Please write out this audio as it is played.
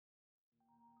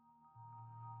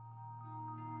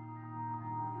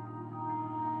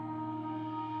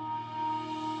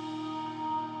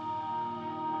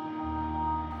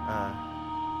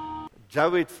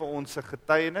Joe het vir ons 'n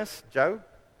getuienis. Joe,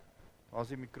 waar is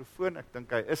die mikrofoon? Ek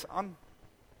dink hy is aan.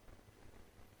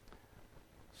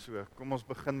 So, kom ons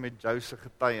begin met Joe se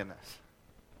getuienis.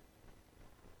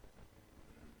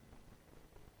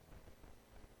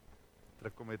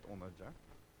 Druk hom net onder, Joe.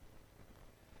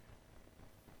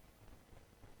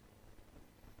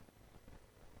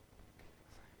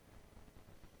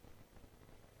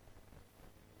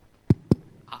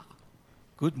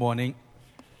 Good morning.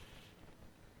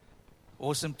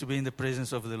 Awesome to be in the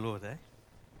presence of the Lord, eh?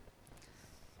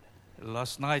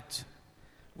 Last night,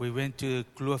 we went to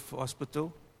Kloof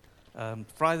Hospital.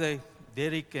 Friday,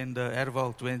 Derek and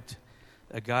Erwald went.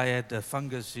 A guy had a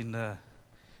fungus in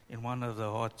one of the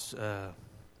heart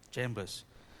chambers.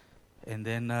 And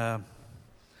then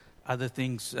other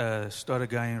things started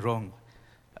going wrong.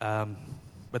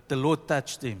 But the Lord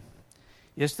touched him.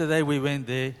 Yesterday, we went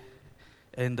there.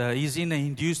 And he's in an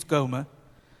induced coma.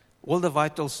 All the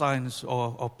vital signs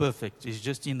are perfect. He's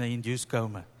just in an induced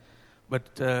coma.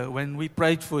 But when we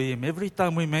prayed for him, every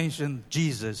time we mentioned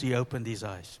Jesus, he opened his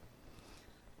eyes.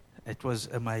 It was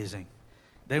amazing.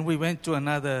 Then we went to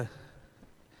another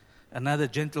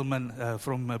gentleman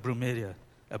from Brumeria,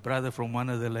 a brother from one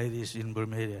of the ladies in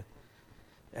Brumeria.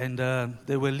 And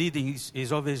they were leading.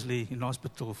 He's obviously in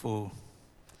hospital for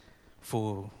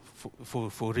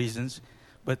reasons.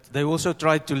 But they also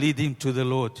tried to lead him to the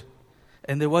Lord.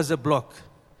 And there was a block.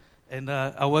 And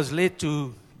I was led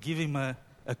to give him a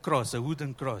cross, a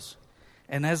wooden cross.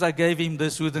 And as I gave him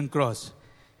this wooden cross,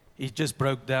 he just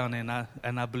broke down.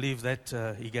 And I believe that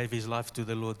he gave his life to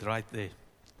the Lord right there.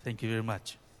 Thank you very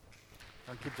much.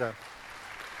 Dankie, Joe.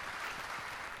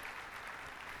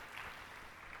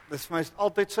 Dit is my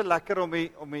altyd so lekker om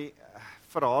die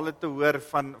verhale te hoor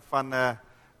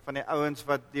van die ouens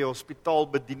wat die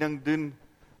hospitaalbediening doen.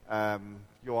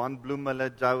 Johan Bloem,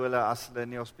 Joe, as hulle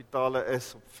in die hospitale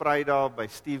is, op Vrydag by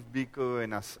Steve Biko,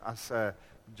 en as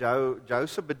Joe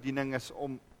se bediening is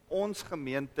om ons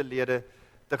gemeentelede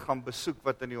te gaan besoek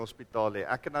wat in die hospitaal is.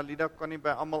 Ek en Alida kan nie by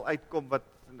almal uitkom wat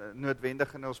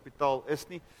noodwendig in die hospitaal is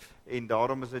nie, en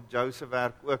daarom is dit Joe se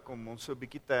werk ook om ons so 'n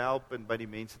bietjie te help en by die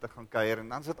mense te gaan kuier, en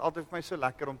dan is dit altyd vir my so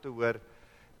lekker om te hoor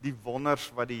die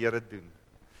wonders wat die Here doen.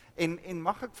 En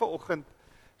mag ek vanoggend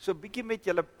so 'n bietjie met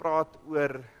julle praat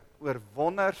oor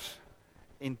wonders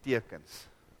en tekens.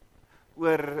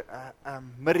 Oor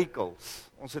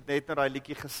miracles. Ons het net nou daai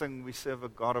liedjie gesing, We Serve a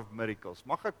God of Miracles.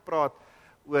 Mag ek praat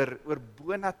oor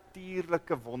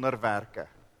bonatuurlike wonderwerke?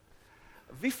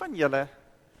 Wie van julle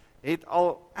het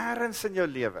al ergens in jou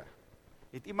lewe,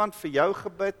 het iemand vir jou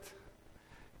gebid,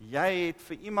 jy het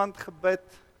vir iemand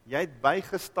gebid, jy het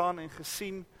bygestaan en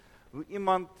gesien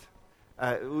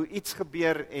hoe iets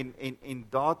gebeur en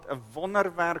daad 'n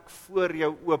wonderwerk voor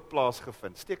jou oop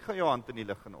plaasgevind. Steek gou jou hand in die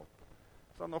lug en op.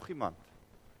 Is daar nog iemand?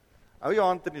 Hou jou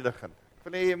hand in die lug in. Ek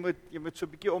wil hê jy moet so 'n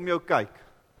bietjie om jou kyk.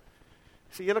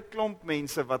 Dis 'n hele klomp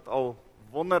mense wat al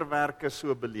wonderwerke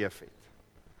so beleef het.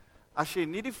 As jy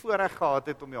nie die voorreg gehad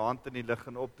het om jou hand in die lug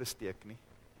en op te steek nie,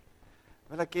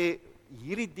 wil ek hê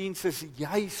hierdie diens is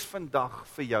juis vandag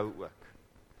vir jou ook.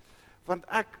 Want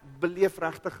ek beleef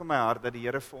regtig in my hart dat die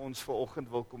Here vir ons vanoggend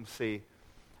wil kom sê,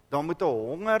 daar moet 'n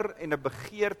honger en 'n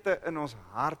begeerte in ons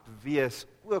hart wees,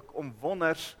 ook om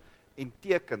wonders en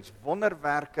tekens,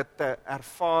 wonderwerke te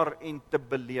ervaar en te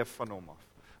beleef van hom af.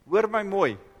 Hoor my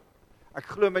mooi, ek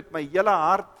glo met my hele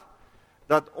hart,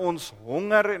 dat ons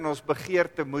honger en ons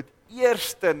begeerte moet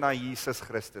eerste na Jesus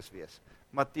Christus wees.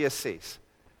 Matteus 6.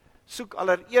 Soek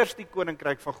allereerst die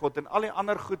koninkryk van God en al die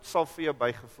ander goed sal vir jou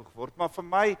bygevoeg word. Maar vir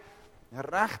my,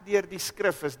 reg deur die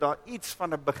skrif is daar iets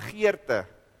van 'n begeerte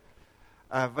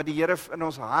wat die Here in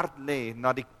ons hart lê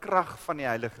na die krag van die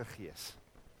Heilige Gees.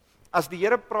 As die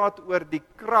Here praat oor die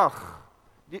krag,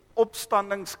 die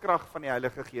opstandingskrag van die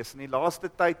Heilige Gees, in die laaste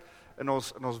tyd in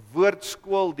ons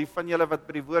woordskool, die van julle wat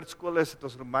by die woordskool is, het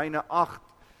ons Romeine 8,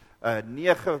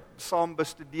 9 saam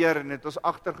bestudeer en het ons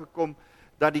agtergekom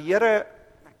dat die Here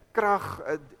krag,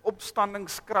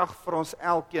 opstandingskrag vir ons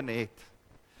elkeen het.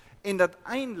 En dat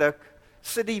eintlik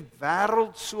sit die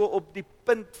wêreld so op die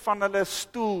punt van hulle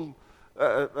stoel,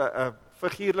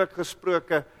 figuurlik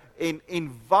gesproke,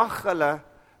 en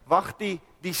wag die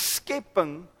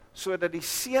skepping, sodat die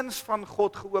seuns van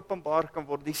God geopenbaar kan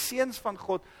word. Die seuns van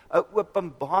God 'n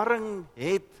openbaring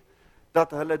het,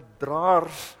 dat hulle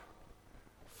draers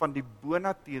van die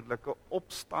bonatuurlike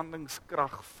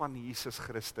opstandingskrag van Jesus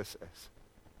Christus is.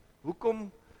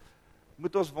 Hoekom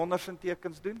moet ons wonders en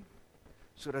tekens doen?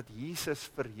 Sodat Jesus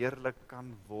verheerlik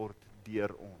kan word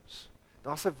deur ons.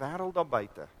 Daar's 'n wêreld daar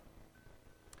buite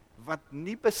wat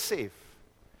nie besef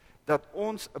dat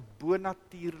ons 'n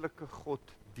bonatuurlike God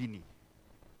dien nie.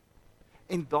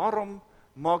 En daarom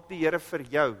maak die Here vir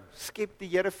jou, skep die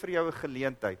Here vir jou 'n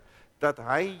geleentheid, dat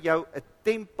hy jou 'n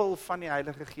tempel van die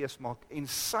Heilige Gees maak, en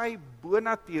sy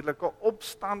bonatuurlike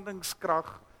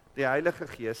opstandingskrag, die Heilige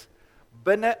Gees,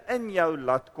 binne in jou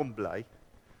laat kom bly,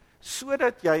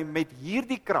 sodat jy met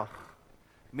hierdie krag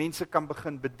mense kan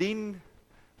begin bedien,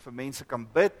 vir mense kan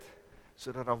bid,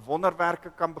 sodat daar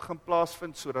wonderwerke kan begin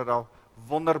plaasvind, sodat daar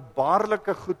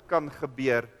wonderbaarlike goed kan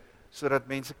gebeur, sodat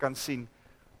mense kan sien,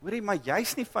 hoorie, maar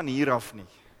jy's nie van hier af nie.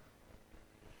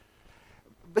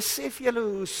 Besef julle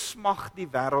hoe smag die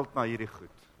wêreld na hierdie goed?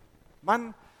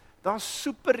 Man, daar's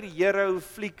superhero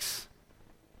flieks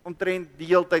omtrent die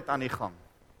hele tyd aan die gang.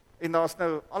 En daar's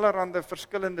nou allerhande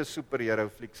verskillende superhero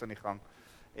flieks aan die gang.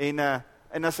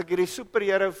 En as ek hierdie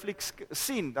superhero flieks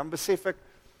sien, dan besef ek,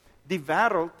 die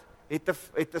wêreld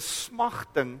het 'n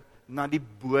smagting na die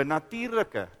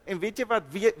bonatuurlike. En weet jy wat,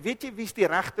 weet jy wie's die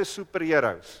regte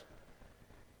superheroes?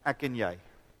 Ek en jy.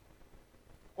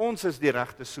 Ons is die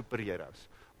regte superheroes.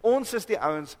 Ons is die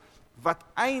ouens wat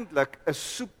eintlik 'n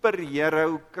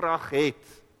superhero krag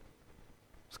het.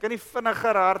 Ons kan nie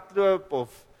vinniger hardloop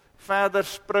of verder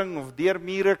spring of deur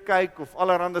mure kyk of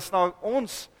allerhande snaaks.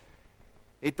 Ons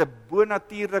het 'n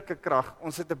bonatuurlike krag.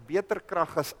 Ons het 'n beter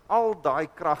krag as al daai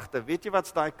kragte. Weet jy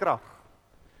wat's daai krag?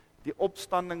 Die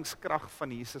opstandingskrag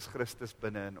van Jesus Christus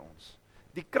binne in ons.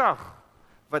 Die krag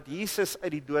wat Jesus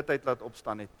uit die dood uit laat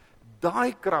opstaan het.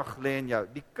 Daai krag lê in jou.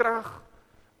 Die krag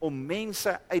om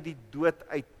mense uit die dood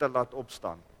uit te laat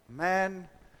opstaan. Man,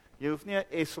 jy hoef nie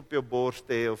 'n S op jou bors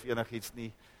te hê of enigiets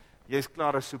nie. Jy's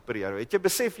klaar 'n superhero. Het jy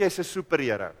besef jy's 'n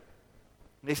superhero?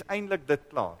 Jy's eintlik dit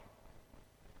klaar.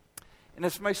 En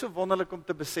dit is vir my so wonderlik om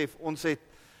te besef, ons het,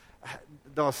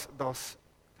 daar's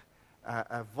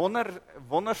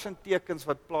wonders en tekens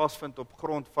wat plaasvind op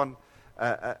grond van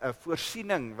 'n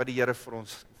voorsiening wat die Here vir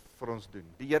ons doen.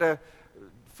 Die Here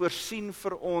voorsien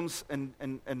vir ons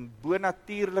in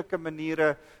bonatuurlike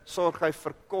maniere, sorg hy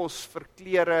vir kos, vir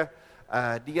klere,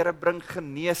 die Here bring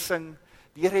genesing,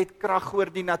 die Here het krag oor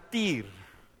die natuur.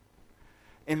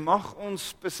 En mag ons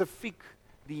spesifiek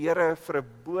die Here vir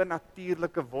 'n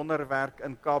bonatuurlike wonderwerk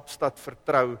in Kaapstad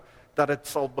vertrou, dat dit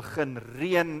sal begin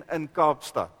reën in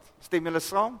Kaapstad. Stem julle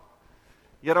saam?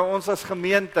 Here, ons as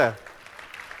gemeente,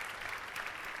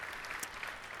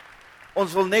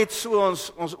 ons wil net so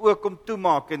ons oë kom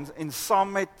toemaak en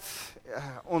saam met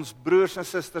ons broers en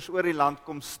susters oor die land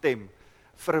kom stem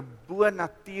vir 'n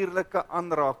bonatuurlike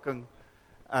aanraking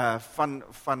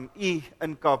van U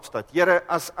in Kaapstad. Here,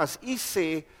 as U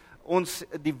sê, ons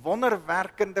die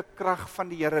wonderwerkende krag van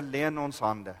die Here lê in ons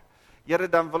hande. Here,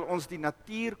 dan wil ons die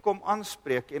natuur kom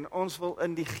aanspreek en ons wil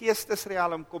in die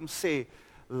geestesrealm kom sê,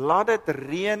 laat dit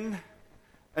reën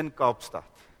in Kaapstad.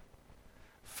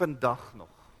 Vandag nog.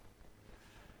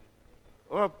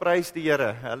 O, prys die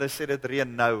Here, hulle sê dit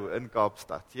reën nou in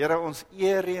Kaapstad. Here, ons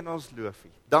eer U en ons loof U.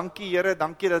 Dankie Here,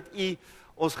 dankie dat U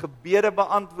ons gebede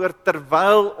beantwoord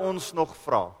terwyl ons nog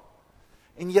vra.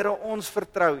 En Here, ons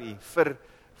vertrou U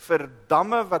vir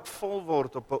damme wat vol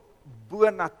word op 'n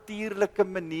bonatuurlike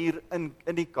manier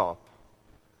in die Kaap.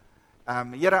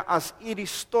 Here, as U die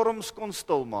storms kon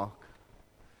stil maak,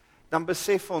 dan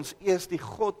besef ons, U is die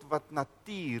God wat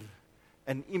natuur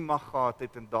in U mag gehad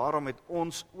het, en daarom het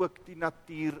ons ook die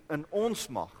natuur in ons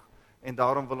mag, en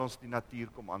daarom wil ons die natuur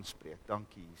kom aanspreek.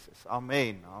 Dankie Jesus.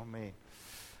 Amen, amen.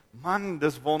 Man,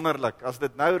 dis wonderlik. As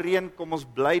dit nou reën, kom ons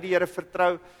bly die Here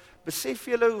vertrou. Besef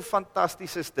julle hoe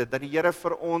fantasties is dit, dat die Here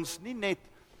vir ons nie net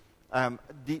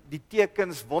die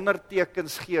tekens,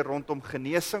 wondertekens gee rondom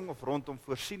genesing of rondom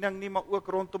voorsiening nie, maar ook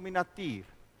rondom die natuur.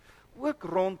 Ook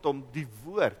rondom die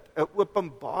woord, 'n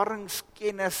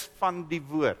openbaringskennis van die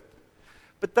woord.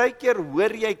 Partykeer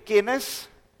hoor jy kennis,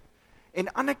 en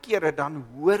ander kere dan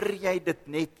hoor jy dit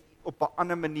net op 'n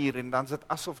ander manier, en dan is dit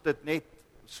asof dit net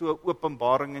so 'n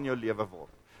openbaring in jou lewe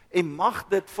word. En mag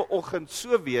dit vanoggend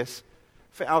so wees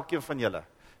vir elkeen van julle,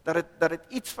 dat dit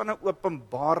iets van 'n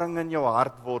openbaring in jou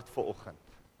hart word vanoggend.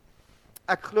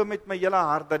 Ek glo met my hele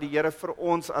hart dat die Here vir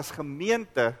ons as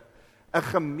gemeente 'n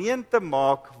gemeente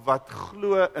maak wat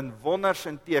glo in wonders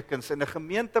en tekens, en 'n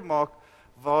gemeente maak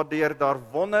waardeur daar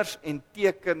wonders en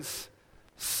tekens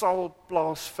sal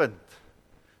plaasvind,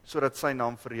 sodat sy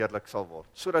naam verheerlik sal word.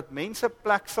 Sodat mense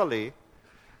plek sal hê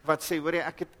wat sê, hoor jy,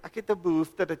 ek het 'n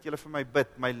behoefte dat julle vir my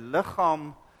bid. My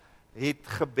liggaam het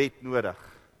gebed nodig.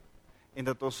 En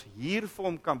dat ons hier vir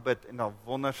hom kan bid en daar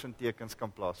wonders en tekens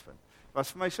kan plaasvind.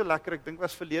 Was vir my so lekker, ek dink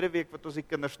was verlede week wat ons die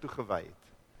kinders toegewy het.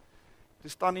 Toe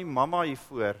staan die mamma hier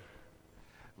voor,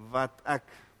 wat ek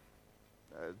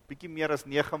bietjie meer as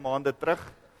 9 maande terug,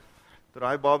 toe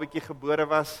daai babatjie gebore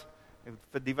was,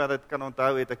 vir die wat dit kan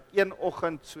onthou, het ek een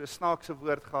oggend so 'n snaakse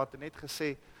woord gehad en net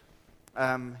gesê,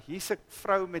 hier's 'n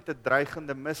vrou met 'n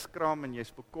dreigende miskraam en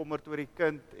jy's bekommerd oor die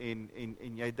kind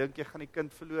en jy dink jy gaan die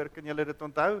kind verloor, kan julle dit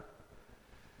onthou?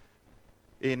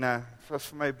 En het was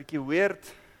vir my 'n bietjie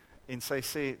weird en sy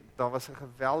sê, daar was 'n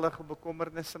geweldige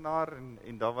bekommernis in haar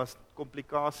en daar was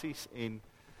komplikasies en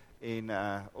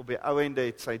op die ou ende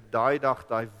het sy daai dag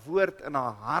daai woord in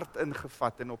haar hart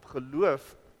ingevat en op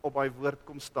geloof op daai woord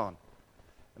kom staan.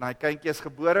 En hy kindjie is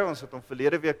gebore, ons het hom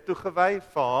verlede week toegewy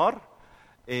vir haar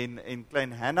en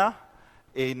klein Hannah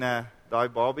en daai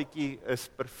babietjie is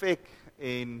perfek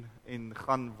en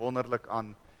gaan wonderlik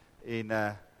aan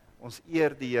en ons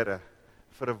eer die Here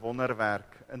vir 'n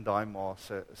wonderwerk in daai ma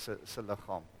se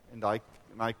liggaam en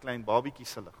daai klein babietjie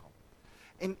se liggaam.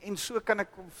 En so kan ek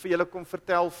vir julle kom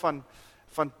vertel van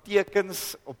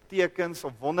tekens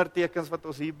op wondertekens wat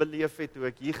ons hier beleef het, hoe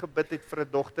ek hier gebid het vir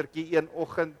 'n dogtertjie een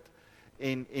oggend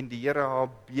en die Here haar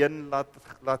been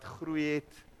laat groei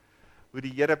het, hoe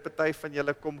die Here party van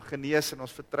julle kom genees en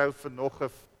ons vertrou vir nog 'n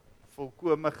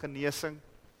volkome genesing.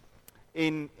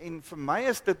 En vir my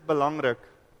is dit belangrik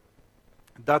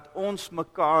dat ons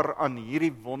mekaar aan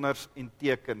hierdie wonders en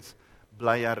tekens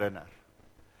bly herinner.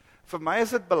 Vir my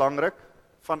is dit belangrik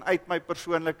vanuit my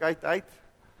persoonlikheid uit,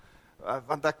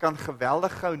 want ek kan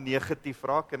geweldig gou negatief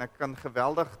raak en ek kan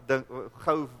geweldig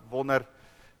gou wonder,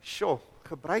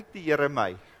 gebruik die Here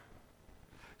my.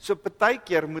 So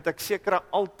partykeer moet ek sekere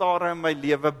altare in my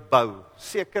lewe bou,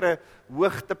 sekere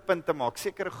hoogtepunte maak,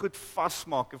 sekere goed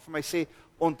vasmaak en vir my sê,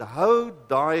 onthou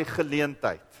daai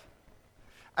geleentheid.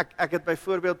 Ek het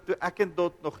byvoorbeeld, toe ek en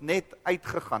Dot nog net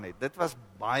uitgegaan het, dit was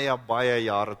baie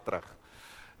jare terug,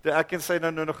 toe ek en sy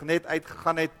nou nog net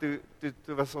uitgegaan het,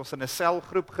 toe was ons in 'n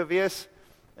selgroep gewees,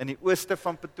 in die ooste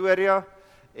van Pretoria,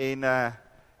 en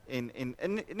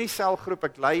in die selgroep,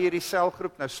 ek lei hierdie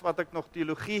selgroep, nou swat ek nog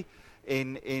teologie,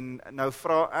 en nou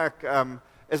vra ek,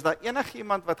 is daar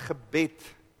enigiemand wat gebed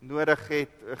nodig het,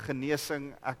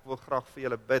 genesing, ek wil graag vir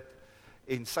julle bid,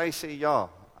 en sy sê, ja,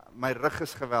 my rug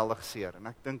is geweldig seer, en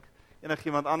ek dink,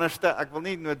 enigiemand anderste, ek wil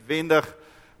nie noodwendig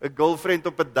 'n girlfriend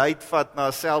op 'n date vat na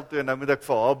 'n sel toe, en nou moet ek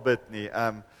vir haar bid nie,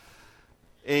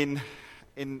 en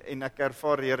ek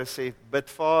ervaar die Here sê, bid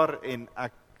vir haar, en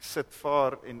ek sit vir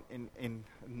haar, en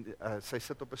sy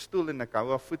sit op 'n stoel, en ek hou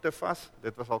haar voete vas,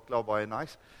 dit was al klaar baie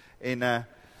nice, en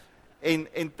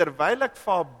terwyl ek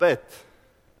vir haar bid,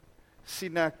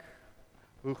 sien ek,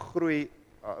 hoe groei,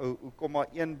 hoe kom haar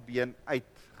een been uit,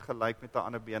 gelyk met haar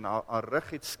ander been, haar rug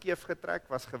het skeef getrek,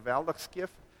 was geweldig skeef,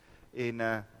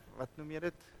 en wat noem jy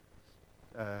dit?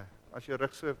 As jou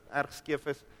rug so erg skeef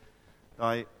is,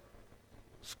 daai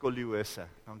skoliose,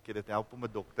 dankie, dit help om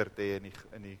 'n dokter te hê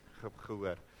in die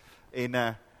gehoor.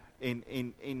 En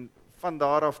van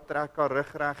daar af trek haar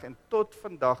rug reg, en tot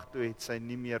vandag toe het sy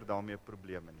nie meer daarmee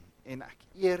probleme nie. En ek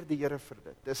eer die Here vir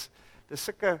dit. Dis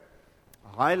sulke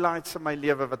highlights in my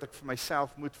lewe wat ek vir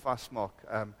myself moet vasmaak.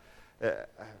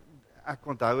 Ek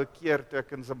onthou 'n keer toe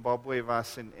ek in Zimbabwe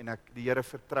was en ek die Here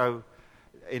vertrou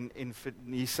en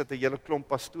hier sit 'n hele klomp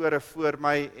pastore voor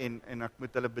my en ek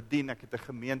moet hulle bedien. Ek het 'n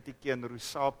gemeentetjie in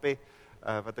Rusape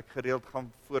wat ek gereeld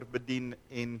gaan voorbedien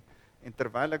en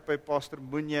terwyl ek by Pastor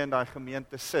Moenje in daai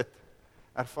gemeente sit,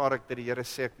 ervaar ek dat die Here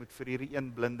sê ek moet vir hierdie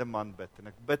een blinde man bid en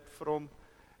ek bid vir hom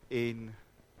en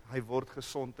hy word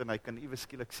gesond en hy kan ewe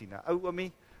skielik sien. 'n Ou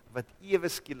oomie wat ewe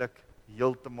skielik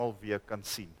heeltemal weer kan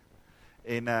sien.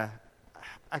 En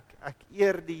ek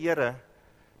eer die Here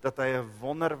dat hy 'n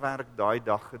wonderwerk daai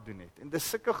dag gedoen het. En dis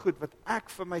sulke goed wat ek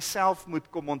vir myself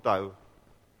moet kom onthou,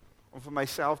 om vir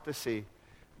myself te sê,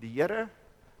 die Here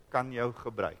kan jou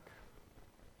gebruik.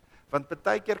 Want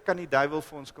partykeer kan die duiwel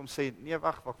vir ons kom sê, nee,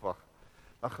 wag,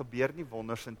 dan gebeur nie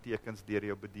wonders en tekens deur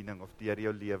jou bediening, of deur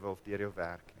jou lewe, of deur jou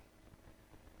werk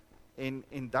nie.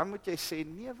 En dan moet jy sê,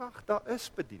 nee, wag, daar is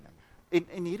bediening.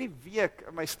 En hierdie week,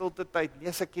 in my stilte tyd,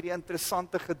 lees ek hierdie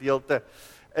interessante gedeelte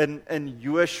in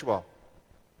Joshua.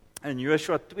 In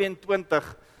Joshua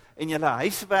 22, en julle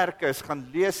huiswerke is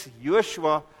gaan lees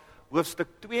Joshua hoofstuk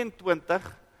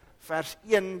 22, vers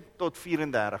 1 tot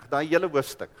 34, daai hele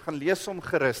hoofstuk, gaan lees hom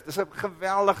gerus. Dis 'n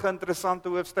geweldige interessante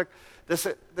hoofstuk. Dis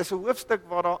 'n hoofstuk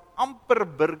waar daar amper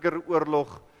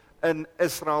burgeroorlog in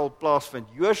Israel plaasvind.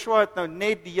 Joshua het nou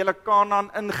net die hele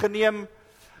Kanaan ingeneem.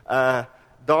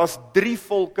 Daar's 3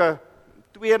 volke,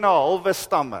 2 en 'n halwe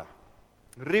stamme.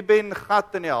 Reuben,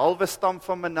 Gad en die halwe stam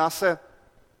van Manasse.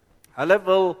 Hulle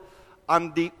wil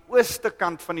aan die ooste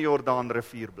kant van die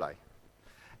Jordaanrivier bly.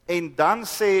 En dan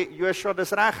sê Joshua,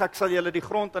 dis reg, ek sal julle die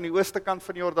grond aan die ooste kant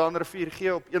van die Jordaanrivier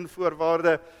gee op een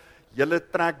voorwaarde, julle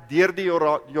trek deur die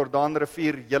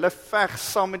Jordaanrivier, julle veg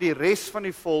saam met die res van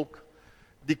die volk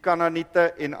die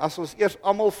Kanaaniete, en as ons eers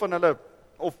almal van hulle,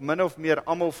 of min of meer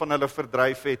almal van hulle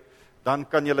verdryf het, dan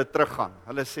kan julle teruggaan.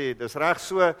 Hulle sê, dis reg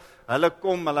so, hulle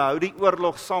kom, hulle hou die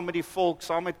oorlog saam met die volk,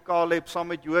 saam met Caleb, saam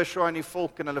met Joshua en die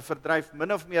volk, en hulle verdryf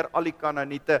min of meer al die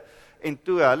Kanaaniete, en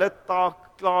toe hulle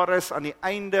taak klaar is, aan die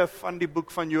einde van die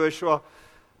boek van Joshua,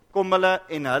 kom hulle,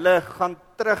 en hulle gaan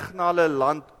terug na hulle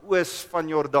land oos van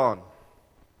Jordaan.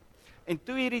 En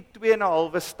toe hierdie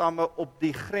 2,5 stamme op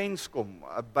die grens kom,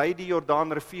 by die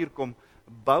Jordaanrivier kom,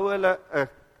 bou hulle 'n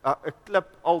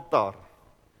klipaltaar.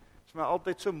 Dit is my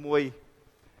altyd so mooi,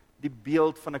 die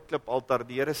beeld van 'n klipaltaar.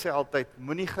 Die Here sê altyd,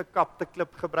 moenie gekapte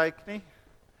klip gebruik nie,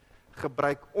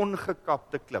 gebruik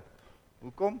ongekapte klip.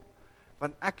 Hoekom?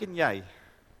 Want ek en jy,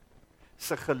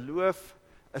 se geloof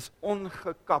is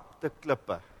ongekapte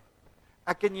klippe.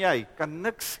 Ek en jy kan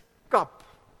niks kap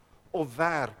of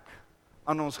werk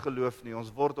aan ons geloof nie.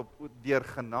 Ons word deur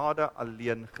genade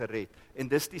alleen gered. En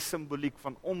dis die simboliek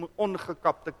van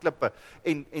ongekapte klippe.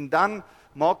 En dan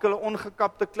maak hulle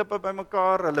ongekapte klippe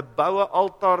bymekaar, hulle bou 'n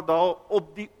altaar daar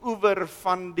op die oewer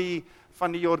van die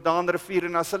Jordaanrivier,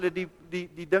 en as hulle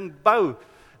die ding bou,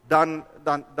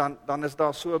 dan is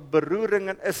daar so 'n beroering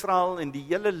in Israel, en die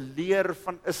hele leer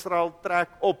van Israel trek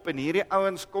op, en hierdie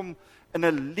ouens kom in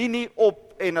 'n linie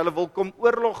op, en hulle wil kom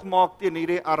oorlog maak teen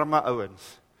hierdie arme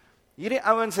ouens. Hierdie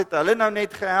ouens het hulle nou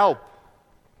net gehelp.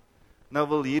 Nou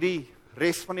wil hierdie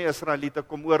res van die Israeliete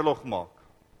kom oorlog maak.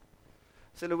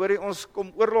 Sê hulle, hoorie, ons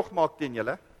kom oorlog maak teen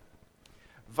julle,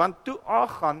 want toe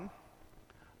Agan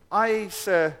hy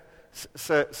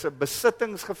se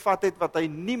besittings gevat het, wat hy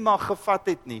nie mag gevat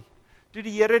het nie, toe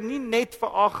die Here nie net vir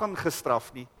Agan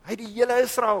gestraf nie, hy het die hele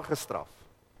Israel gestraf.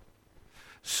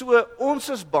 So, ons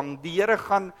is bang, die Here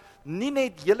gaan nie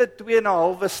net julle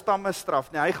 2,5 stamme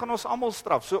straf nie, hy gaan ons almal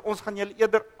straf, so ons gaan julle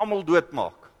eerder almal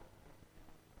doodmaak.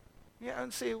 Nee,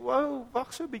 en sê, wow,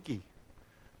 wag so 'n bietjie,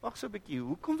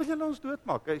 hoekom wil julle ons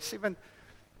doodmaak? Hulle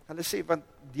sê, want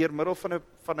deur middel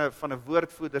van 'n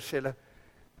woordvoerder sê hulle,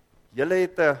 julle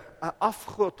het 'n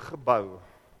afgod gebou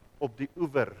op die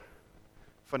oewer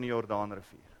van die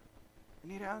Jordaanrivier. En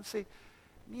hierdie ou sê,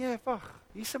 nee, wag,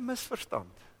 hier's 'n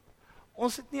misverstand.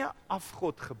 Ons het nie 'n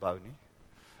afgod gebou nie.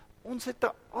 Ons het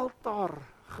 'n altaar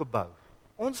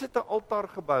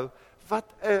gebou. Wat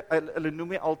hulle noem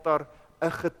die altaar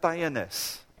 'n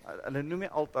getuienis. Hulle noem die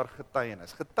altaar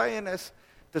getuienis. Getuienis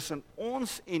tussen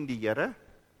ons en die Here.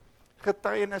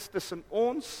 Getuienis tussen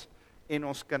ons en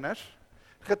ons kinders.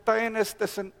 Getuienis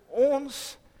tussen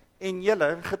ons en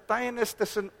julle. Getuienis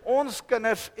tussen ons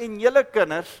kinders en julle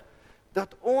kinders,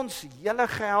 dat ons julle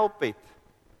gehelp het,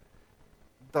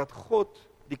 dat God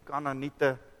die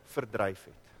Kanaaniete verdryf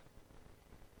het.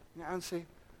 Die ou sê,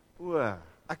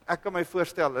 ek kan my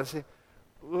voorstel, hulle sê,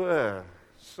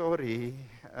 sorry,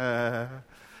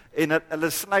 en hulle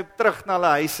snyp terug na hulle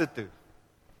huise toe.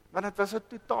 Want dit was 'n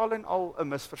totaal en al 'n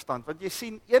misverstand, want jy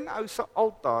sien, een ou se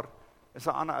altaar is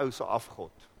 'n ander ou se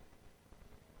afgod.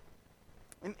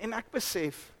 En ek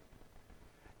besef,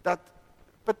 dat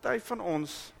party van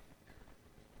ons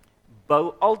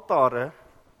bou altare,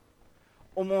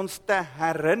 om ons te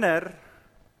herinner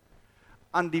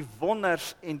aan die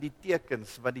wonders en die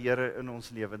tekens wat die Here in ons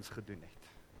lewens gedoen het.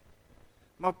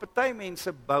 Maar party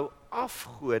mense bou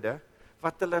afgode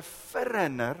wat hulle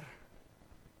herinner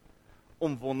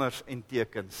om wonders en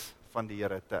tekens van die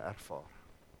Here te ervaar.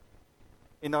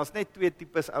 En daar's net 2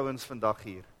 tipes ouens vandag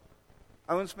hier.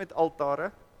 Ouens met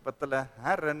altare wat hulle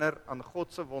herinner aan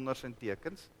God se wonders en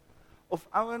tekens, of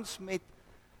ouens met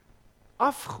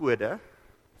afgode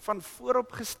van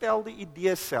vooropgestelde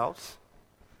idees selfs,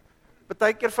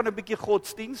 partykeer van 'n bietjie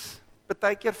godsdiens,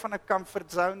 partykeer van 'n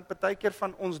comfort zone, partykeer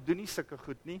van ons doen nie sulke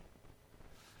goed nie.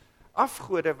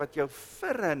 Afgode wat jou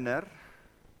herinner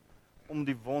om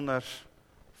die wonders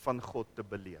van God te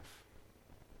beleef.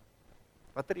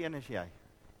 Watter een is jy?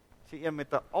 Is jy een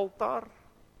met 'n altaar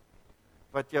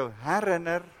wat jou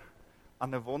herinner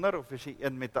aan 'n wonder, of is jy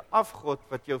een met 'n afgod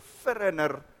wat jou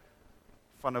herinner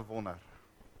van 'n wonder?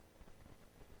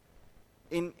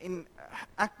 En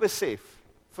ek besef,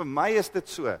 vir my is dit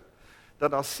so,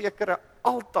 dat daar sekere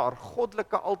altaar,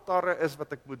 goddelike altare is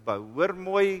wat ek moet bou. Hoor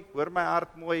my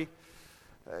hart mooi,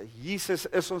 Jesus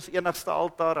is ons enigste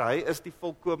altaar, hy is die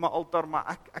volkome altaar, maar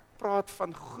ek praat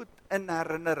van goed in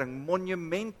herinnering,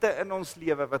 monumente in ons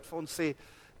lewe, wat vir ons sê,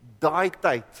 daai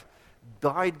tyd,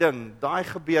 daai ding, daai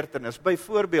gebeurtenis.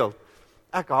 Byvoorbeeld,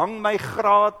 ek hang my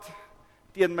graad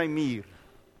teen my muur.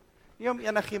 Nie om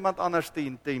enigiemand anders te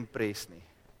impress nie.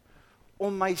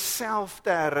 Om myself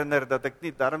te herinner dat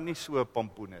ek daarom nie so 'n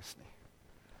pampoen is nie.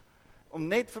 Om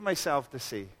net vir myself te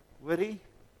sê, hoorie,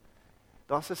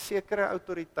 Daar's 'n sekere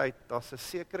autoriteit, daar's 'n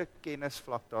sekere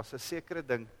kennisvlak, daar's 'n sekere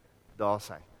ding, daar's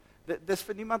hy. Dis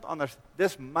vir niemand anders,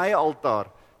 dis my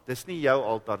altaar, dis nie jou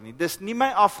altaar nie, dis nie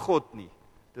my afgod nie,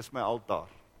 dis my altaar.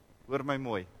 Hoor my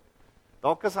mooi.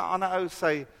 Dalk as 'n ander ou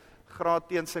sy graad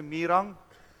teen sy muur hang,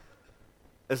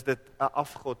 is dit 'n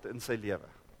afgod in sy lewe.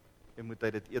 En moet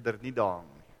hy dit eerder nie daar hang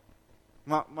nie.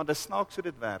 Maar dis snaaks hoe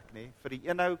dit werk, nie? Vir die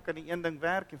een ou kan die een ding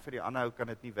werk en vir die ander ou kan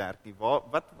dit nie werk nie.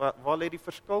 Waar lê die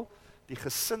verskil? Die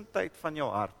gesindheid van jou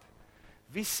hart.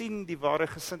 Wie sien die ware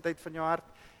gesindheid van jou hart?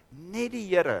 Net die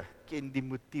Here ken die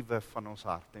motiewe van ons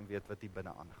hart en weet wat hier binne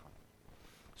aangaan.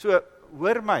 So,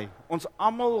 hoor my, ons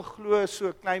almal glo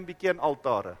so klein bietjie in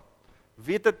altare.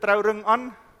 Wie het 'n trouring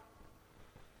aan?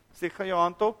 Steek gaan jou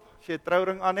hand op, as jy 'n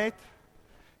trouring aan het,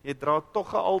 jy dra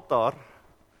tog 'n altaar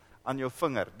aan jou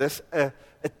vinger. Dis 'n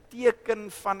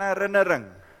teken van herinnering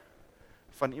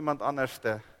van iemand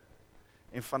anderste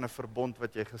en van 'n verbond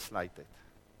wat jy gesluit het.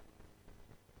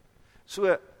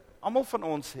 So, almal van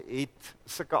ons het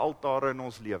sulke altare in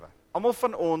ons lewe. Almal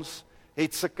van ons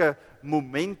het sulke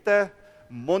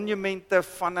monumente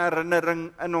van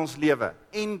herinnering in ons lewe.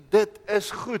 En dit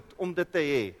is goed om dit te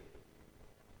hê.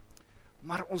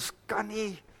 Maar ons kan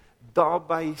nie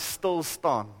daarby stil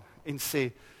staan en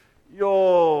sê,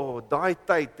 ja, daai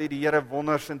tyd het die Here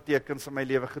wonders en tekens in my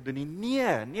lewe gedoen nie.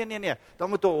 Nee. Daar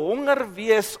moet 'n honger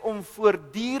wees om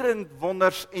voortdurend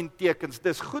wonders en tekens.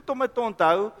 Dis goed om dit te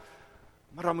onthou,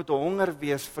 maar daar moet 'n honger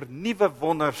wees vir nuwe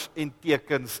wonders en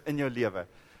tekens in jou lewe.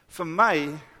 Vir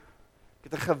my,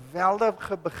 ek het 'n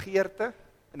geweldige begeerte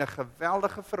en 'n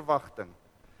geweldige verwagting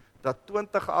dat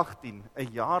 2018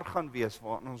 'n jaar gaan wees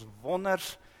waarin ons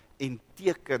wonders en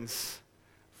tekens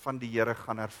van die Here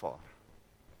gaan ervaar.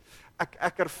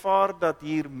 Ek ervaar dat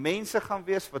hier mense gaan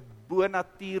wees wat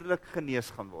bonatuurlik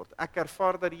genees gaan word. Ek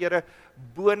ervaar dat die Here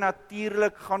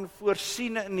bonatuurlik gaan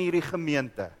voorsien in hierdie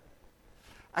gemeente.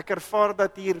 Ek ervaar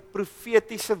dat hier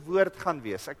profetiese woord gaan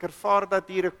wees. Ek ervaar dat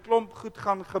hier 'n klomp goed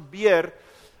gaan gebeur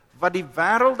wat die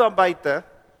wêreld daar buite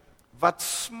wat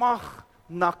smag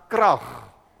na krag,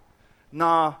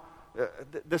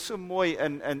 dis so mooi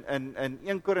in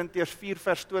 1 Korintiërs 4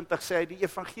 vers 20 sê hy die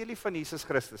evangelie van Jesus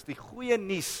Christus, die goeie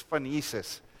nuus van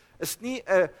Jesus, is nie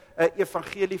 'n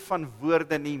evangelie van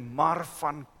woorde nie, maar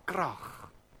van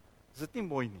krag. Is dit nie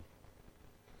mooi nie?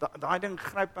 Daai ding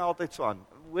gryp my altyd so aan.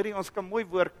 Hoorie, ons kan mooi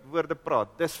woorde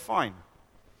praat, dis fyn.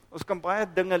 Ons kan baie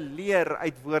dinge leer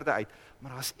uit woorde uit,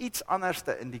 maar daar's iets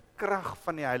anderste in die krag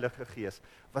van die Heilige Gees,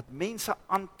 wat mense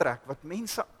aantrek, wat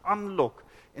mense aanlok,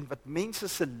 en wat mense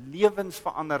se lewens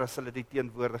verander as hulle die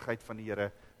teenwoordigheid van die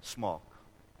Here smaak.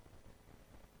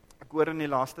 Ek hoor in die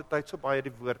laaste tyd so baie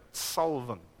die woord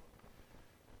salwing.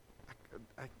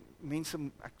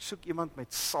 Ek soek iemand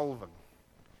met salwing.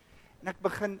 En ek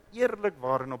begin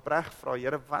eerlikwaar en opreg vra,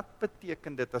 Here, wat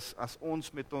beteken dit as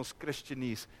ons met ons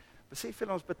Christianies, besef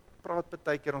julle ons praat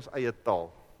baie keer ons eie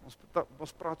taal.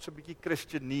 Ons praat so 'n bietjie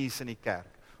Christianies in die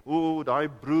kerk. Daai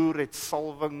broer het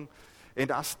salwing,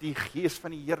 en as die gees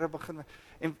van die Here begin,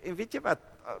 en weet jy wat,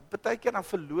 baie keer dan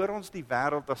verloor ons die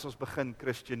wêreld as ons begin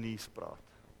Christianies praat.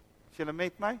 Is julle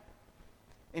met my?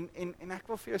 En ek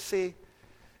wil vir jou sê,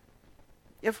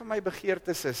 een van my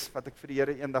begeertes is, wat ek vir die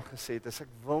Here eendag gesê het, is ek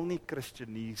wil nie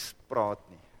Christianies praat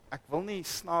nie. Ek wil nie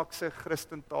snaakse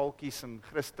Christentaaltjies en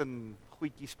Christen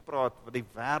goedjies praat, wat die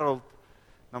wêreld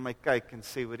na my kyk en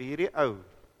sê, hoor hierdie ou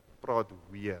praat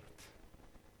weird.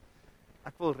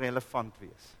 Ek wil relevant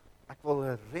wees. Ek wil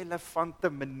 'n relevante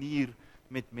manier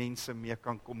met mense mee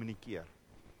kan kommunikeer.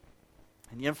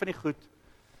 En een van die goed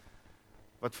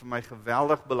wat vir my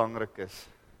geweldig belangrik is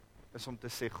om te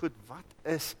sê, goed, wat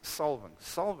is salwing?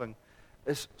 Salwing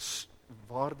is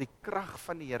waar die krag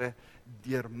van die Here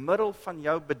deur middel van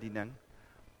jou bediening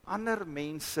ander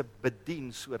mense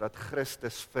bedien sodat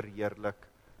Christus verheerlik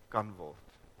kan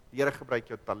word. Die Here gebruik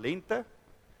jou talente,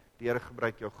 die Here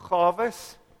gebruik jou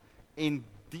gawes, en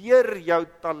deur jou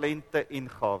talente en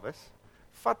gawes,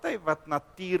 vat hy wat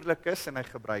natuurlik is en hy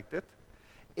gebruik dit,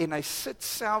 en hy sit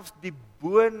selfs die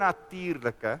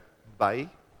bonatuurlike by,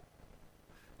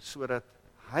 sodat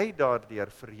hy daardeur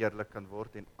verheerlik kan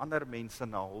word en ander mense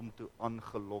na hom toe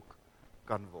aangelok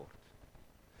kan word.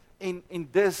 En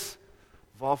dis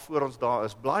waarvoor ons daar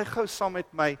is. Blaai gou saam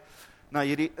met my na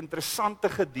hierdie interessante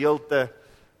gedeelte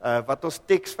wat ons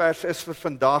teksvers is vir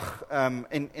vandag,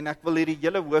 en ek wil hierdie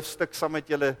hele hoofstuk saam met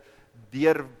julle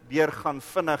deur gaan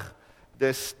vinnig.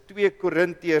 Dis 2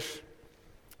 Korintiërs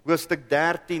hoofstuk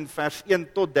 13 vers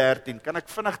 1 tot 13. Kan ek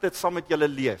vinnig dit saam met julle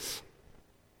lees?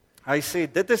 Hy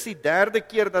sê, dit is die 3de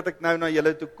keer dat ek nou na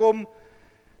julle toe kom,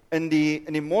 in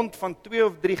die mond van 2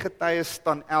 of 3 getuies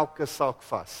staan elke saak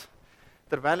vas.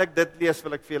 Terwyl ek dit lees,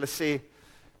 wil ek vir julle sê,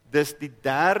 Dis die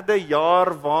 3de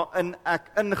jaar waarin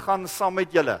ek ingaan saam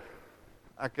met julle.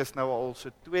 Ek is nou al so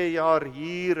 2 jaar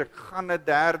hier, ek gaan 'n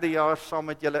 3de jaar saam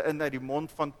met julle in, uit die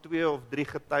mond van 2 of 3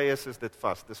 getuies is dit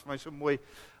vas. Dis vir my so mooi.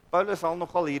 Paulus haal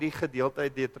nogal hierdie gedeelte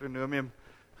uit Deuteronomium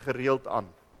gereeld aan.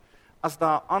 As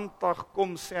daar 'n aanklag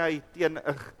kom, sê hy teen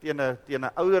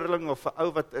 'n ouderling of 'n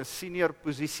ou wat 'n senior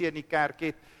posisie in die kerk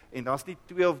het, en daar's nie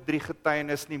 2 of 3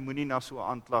 getuienis nie, moenie na so 'n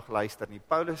aanklag luister nie.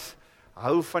 Paulus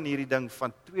hou van hierdie ding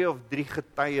van 2 of 3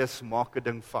 getuies maak 'n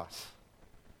ding vas.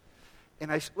 En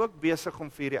hy's ook besig om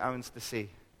vir hierdie ouens te sê,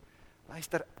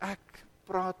 luister, ek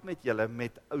praat met julle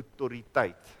met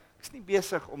autoriteit. Ek is nie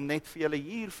besig om net vir julle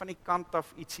hier van die kant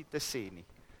af ietsie te sê nie.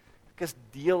 Ek is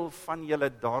deel van julle,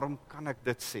 daarom kan ek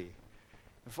dit sê.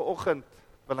 En vanoggend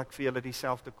wil ek vir julle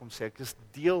dieselfde kom sê, ek is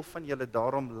deel van julle,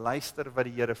 daarom luister wat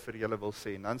die Here vir julle wil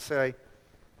sê. En dan sê hy,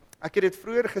 ek het dit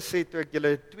vroeër gesê toe ek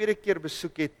julle 2de keer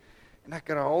besoek het, en ek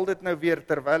herhaal dit nou weer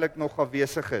terwyl ek nog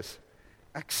afwesig is.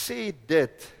 Ek sê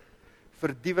dit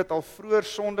vir die wat al vroeër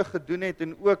sonde gedoen het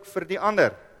en ook vir die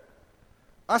ander.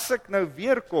 As ek nou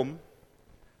weer kom,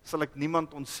 sal ek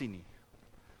niemand ontsien nie.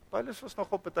 Paulus was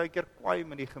nog op 'n tydjie kwaai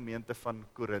met die gemeente van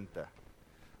Korinte.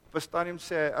 Op 'n stadium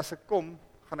sê hy, as ek kom,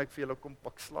 gaan ek vir julle kom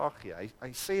pak slaag gee.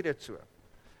 Hy sê dit so.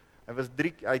 Hy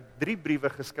het 3 briewe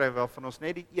geskryf, waarvan ons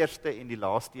net die eerste en die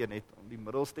laaste een het. Die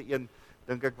middelste een,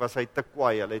 dink ek, was hy te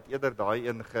kwaai. Hulle het eerder daai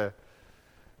een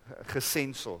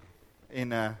gesensor.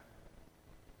 En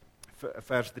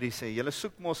vers 3 sê, julle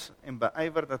soek mos en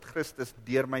beywer dat Christus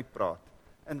deur my praat.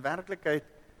 In werklikheid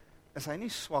is hy nie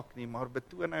swak nie, maar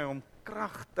betoon hy hom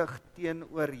kragtig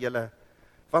teenoor julle.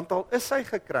 Want al is hy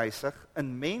gekruisig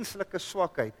in menslike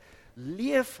swakheid,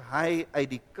 leef hy uit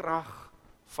die krag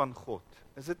van God.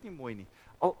 Is dit nie mooi nie?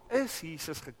 Al is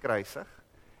Jesus gekruisig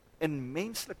in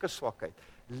menslike swakheid,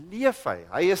 leef hy.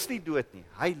 Hy is nie dood nie.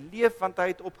 Hy leef want hy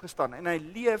het opgestaan. En hy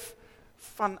leef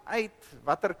vanuit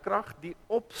watter krag? Die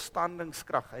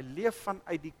opstandingskrag. Hy leef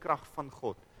vanuit die krag van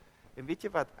God. En weet jy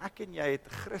wat? Ek en jy het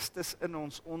Christus in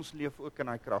ons leef ook in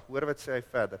hy krag. Hoor wat sê hy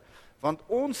verder. Want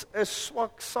ons is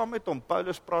swak saam met hom.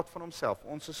 Paulus praat van homself.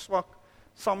 Ons is swak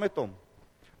saam met hom.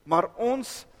 Maar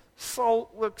ons sal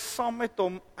ook saam met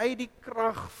hom uit die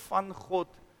krag van God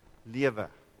lewe.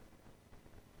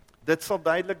 Dit sal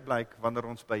duidelik blyk wanneer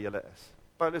ons by julle is.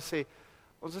 Paulus sê,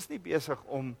 ons is nie besig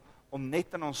om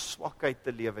net in ons swakheid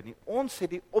te lewe nie. Ons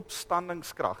het die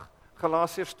opstandingskrag.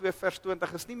 Galasiërs 2 vers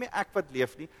 20 is nie meer ek wat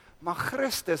leef nie, maar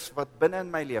Christus wat binne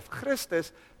in my leef.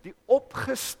 Christus, die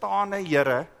opgestane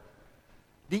Here,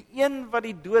 die een wat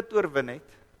die dood oorwin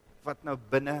het, wat nou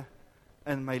binne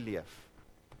in my leef.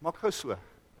 Maak gou so.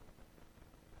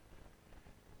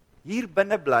 Hier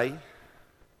binne bly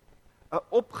 'n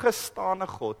opgestane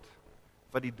God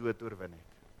wat die dood oorwin het.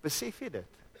 Besef jy dit?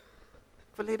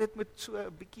 Ek wil hê dit moet so 'n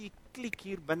bietjie klik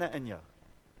hier binne in jou.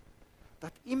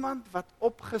 Dat iemand wat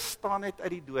opgestaan het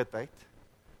uit die dood uit,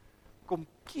 kom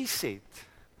kies het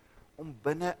om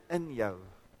binne in jou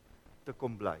te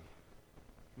kom bly.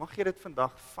 Mag jy dit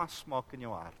vandag vasmaak in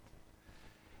jou hart.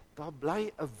 Daar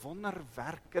bly 'n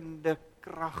wonderwerkende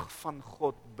krag van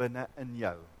God binne in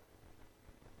jou.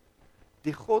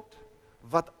 Die God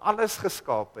wat alles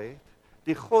geskaap het,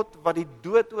 die God wat die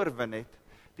dood oorwin het,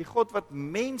 die God wat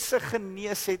mense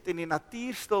genees het en die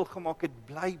natuur stil gemaak het,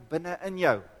 bly binne in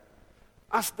jou.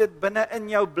 As dit binne in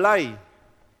jou bly,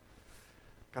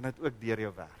 kan dit ook deur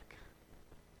jou werk.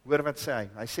 Hoor wat sê hy?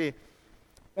 Hy sê,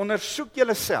 ondersoek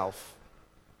julleself.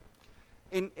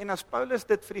 En as Paulus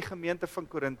dit vir die gemeente van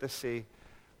Korinte sê,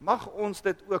 mag ons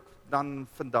dit ook dan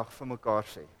vandag vir mekaar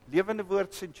sê. Lewende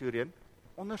Woord Centurion,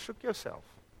 ondersoek jouself.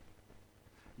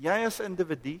 Jy as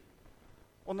individu,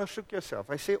 ondersoek jouself.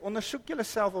 Hy sê, ondersoek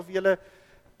julleself of julle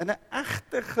in 'n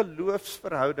egte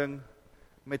geloofsverhouding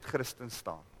met Christus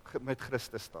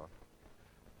staan.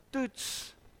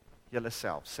 Toets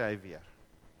julleself, sê hy weer.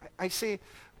 Hy sê,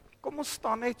 kom ons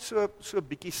staan net so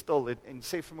bietjie stil en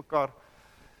sê vir mekaar,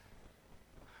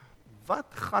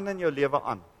 wat gaan in jou lewe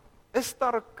aan? Is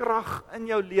daar 'n krag in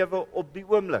jou lewe op die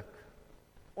oomblik?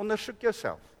 Ondersoek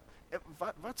jouself.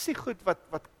 Wat is die goed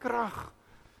wat krag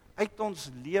uit ons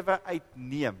lewe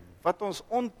uitneem? Wat ons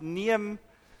ontneem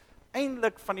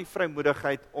eintlik van die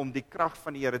vrymoedigheid om die krag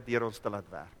van die Here deur ons te laat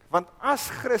werk. Want as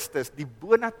Christus, die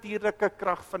bonatuurlike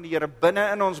krag van die Here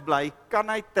binne in ons bly, kan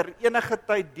hy ter enige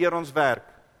tyd deur ons werk.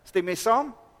 Stem jy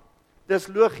saam? Dis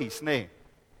logies, nê? Nee.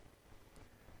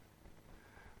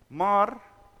 Maar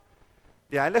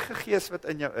die Heilige Gees wat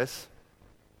in jou is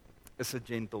 'n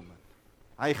gentleman.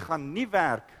 Hy gaan nie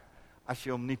werk as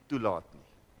jy hom nie toelaat nie.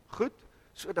 Goed?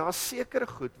 So daar's sekere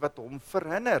goed wat hom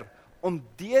verhinder om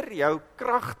deur jou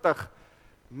kragtig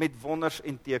met wonders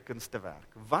en tekens te werk.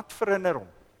 Wat verhinder hom?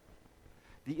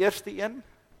 Die eerste een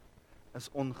is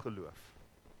ongeloof.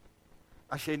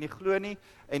 As jy nie glo nie,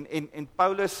 en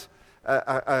Paulus,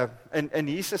 in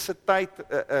Jesus se tyd,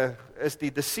 is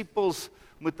die disippels,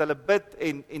 moet hulle bid,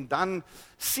 en dan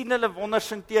sien hulle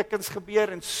wonders en tekens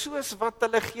gebeur, en soos wat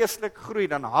hulle geestelik groei,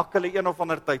 dan hak hulle een of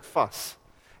ander tyd vas.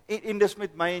 En dis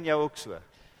met my en jou ook so.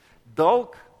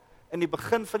 Dalk, in die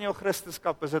begin van jou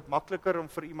Christenskap, is dit makliker om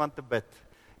vir iemand te bid,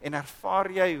 en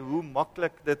ervaar jy hoe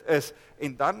maklik dit is,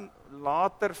 en dan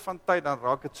later van tyd, dan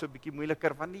raak dit so 'n bietjie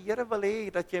moeiliker, want die Here wil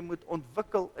hê dat jy moet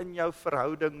ontwikkel in jou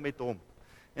verhouding met hom.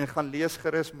 En gaan lees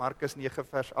gerus Markus 9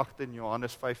 vers 8 en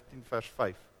Johannes 15 vers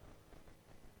 5.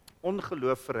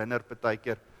 Ongeloof verhinder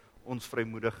partykeer ons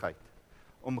vrymoedigheid,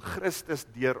 om Christus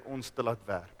deur ons te laat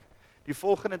werk. Die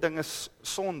volgende ding is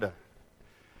sonde.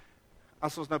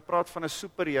 As ons nou praat van 'n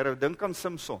superheld, dink aan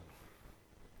Samson.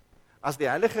 As die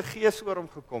Heilige Gees oor hom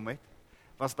gekom het,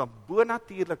 was daar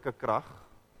bonatuurlike krag,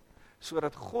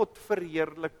 sodat God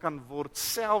verheerlik kan word,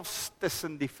 selfs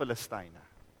tussen die Filistyne.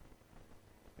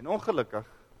 En ongelukkig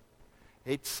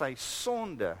het sy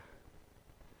sonde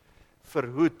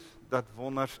verhoed dat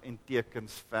wonders en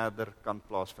tekens verder kan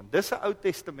plaasvind. Dis 'n Ou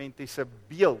Testamentiese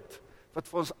beeld, wat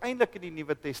vir ons eintlik in die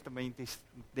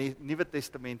Nuwe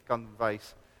Testament kan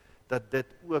wys, dat dit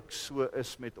ook so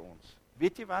is met ons.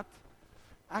 Weet jy wat?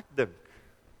 Ek dink,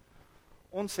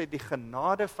 ons het die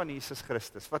genade van Jesus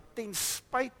Christus, wat ten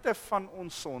spyte van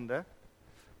ons sonde,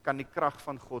 kan die krag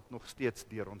van God nog steeds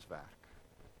deur ons werk.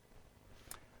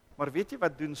 Maar weet jy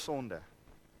wat doen sonde?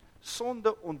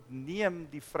 Sonde ontneem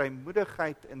die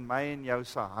vrymoedigheid in my en jou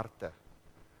se harte,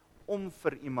 om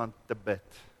vir iemand te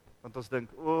bid. Want ons dink,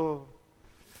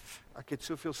 ek het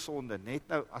soveel sonde, net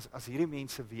nou, as hierdie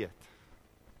mense weet.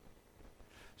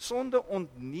 Sonde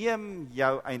ontneem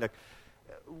jou eintlik.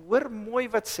 Hoor mooi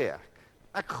wat sê ek.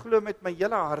 Ek glo met my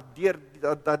hele hart,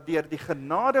 dat deur die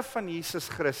genade van Jesus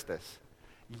Christus,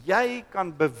 jy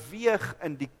kan beweeg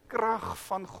in die krag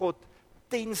van God,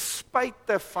 ten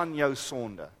spyte van jou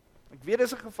sonde. Ek weet, dit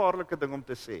is 'n gevaarlike ding om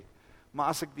te sê, maar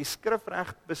as ek die skrif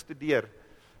reg bestudeer,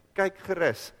 kyk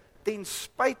gerus, ten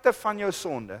spyte van jou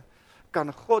sonde,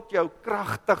 kan God jou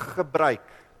kragtig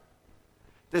gebruik.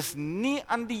 Dis nie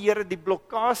aan die Here, die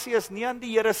blokkade is nie aan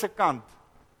die Here se kant,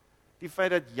 die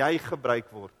feit dat jy gebruik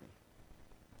word nie.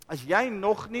 As jy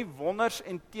nog nie wonders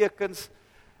en tekens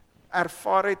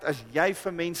ervaar het, as jy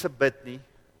vir mense bid nie,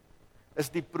 is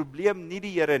die probleem nie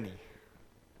die Here nie.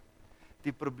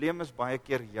 Die probleem is baie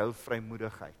keer jou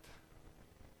vrymoedigheid.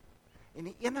 En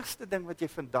die enigste ding wat jy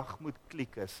vandag moet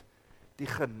klik is, die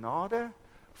genade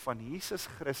van Jesus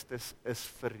Christus is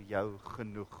vir jou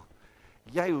genoeg.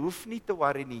 Jy hoef nie te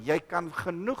worry nie, jy kan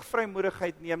genoeg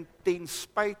vrymoedigheid neem ten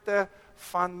spyte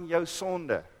van jou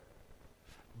sonde.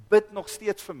 Bid nog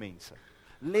steeds vir mense,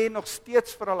 lê nog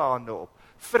steeds vir hulle hande op,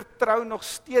 vertrou nog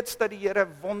steeds dat die Here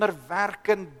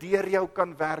wonderwerkend deur jou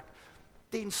kan werk,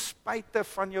 ten spyte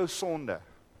van jou sonde,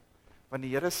 want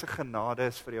die Here se genade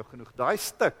is vir jou genoeg. Daai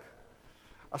stuk,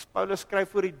 as Paulus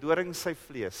skryf oor die doring in sy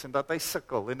vlees, en dat hy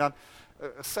sukkel, en dan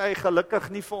sê hy gelukkig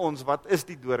nie vir ons, wat is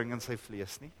die doring in sy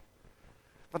vlees nie?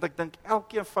 Want ek dink,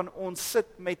 elkeen van ons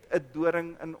sit met 'n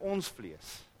doring in ons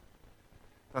vlees.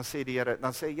 Dan sê die Here,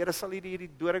 Here, sal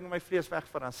hierdie doring in my vlees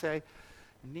wegvat? Dan sê hy,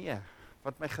 nee,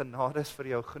 want my genade is vir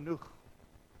jou genoeg.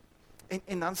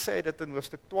 En dan sê hy dit in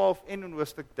hoofstuk 12 en in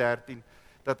hoofstuk 13,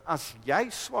 dat as jy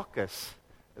swak is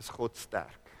God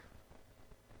sterk.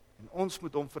 En ons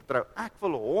moet hom vertrou. Ek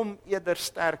wil hom eerder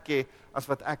sterk hê, as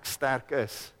wat ek sterk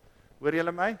is. Hoor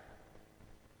julle my?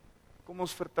 Kom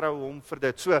ons vertrou hom vir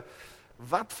dit. So,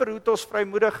 wat verhoed ons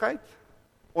vrymoedigheid?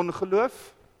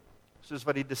 Ongeloof, soos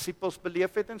wat die disippels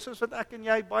beleef het, en soos wat ek en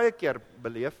jy baie keer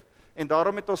beleef, en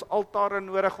daarom het ons altare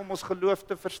nodig om ons geloof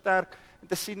te versterk, en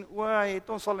te sien, hy het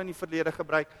ons al in die verlede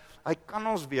gebruik, hy kan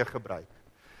ons weer gebruik.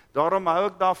 Daarom hou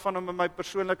ek daarvan om in my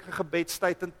persoonlike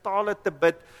gebedstyd in tale te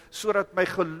bid, sodat my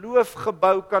geloof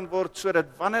gebou kan word,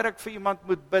 sodat wanneer ek vir iemand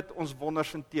moet bid, ons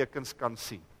wonders en tekens kan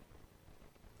sien.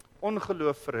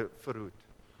 Ongeloof verhoed.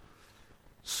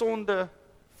 Sonde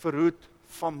verhoed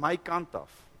van my kant af.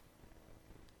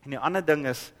 En die ander ding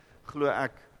is, glo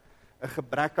ek, 'n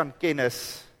gebrek aan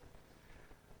kennis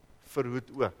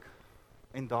verhoed ook.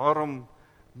 En daarom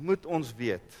moet ons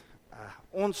weet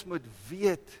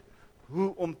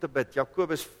hoe om te bid.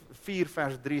 Jakobus 4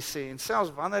 vers 3 sê, en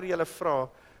selfs wanneer julle vra,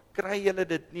 kry julle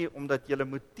dit nie omdat julle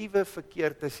motiewe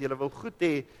verkeerd is, julle wil goed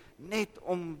hê, net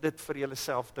om dit vir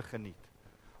julleself te geniet.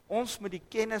 Ons moet die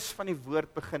kennis van die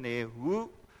woord begin hê,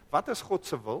 wat is God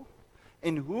se wil,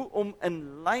 en hoe om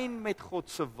in lyn met God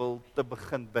se wil te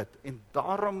begin bid. En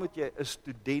daarom moet jy 'n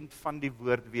student van die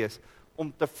woord wees,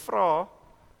 om te vra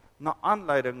na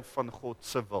aanleiding van God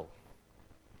se wil.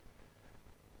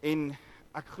 En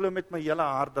ek glo met my hele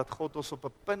hart dat God ons op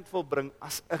 'n punt wil bring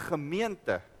as 'n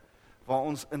gemeente waar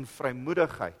ons in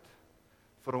vrymoedigheid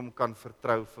vir hom kan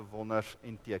vertrou vir wonders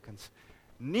en tekens.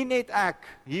 Nie net ek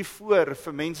hiervoor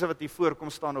vir mense wat hier voorkom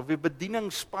staan, of die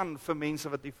bedieningsspan vir mense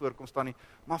wat hier voorkom staan nie,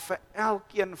 maar vir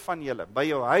elkeen van julle, by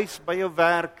jou huis, by jou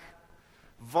werk,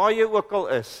 waar jy ook al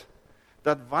is,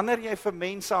 dat wanneer jy vir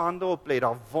mense hande oplê,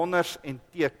 daar wonders en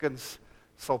tekens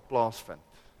sal plaasvind.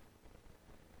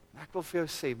 En ek wil vir jou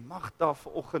sê, mag daar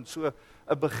vanoggend so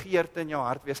 'n begeerte in jou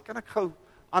hart wees. Kan ek gou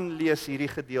aanlees hierdie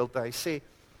gedeelte? Hy sê,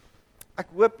 ek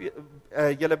hoop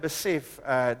julle besef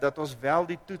dat ons wel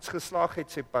die toets geslaag het,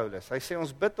 sê Paulus. Hy sê,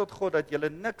 ons bid tot God dat julle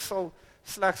niks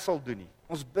slegs sal doen nie.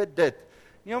 Ons bid dit,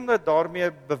 nie omdat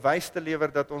daarmee bewys te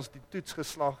lewer dat ons die toets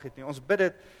geslaag het nie. Ons bid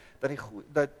dit,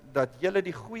 dat julle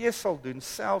die goeie sal doen,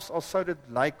 selfs al sou dit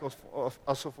lyk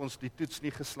asof ons die toets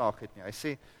nie geslaag het nie.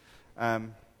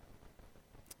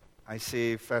 Hy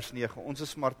sê vers 9, ons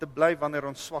is maar te bly wanneer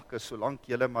ons swak is, solank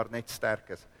julle maar net sterk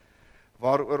is.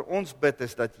 Waaroor ons bid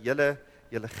is dat julle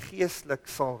geestelik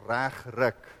sal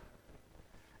regruk.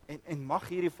 En mag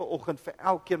hierdie vanoggend vir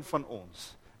elkeen van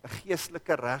ons 'n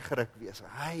geestelike regruk wees.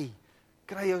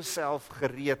 Kry jouself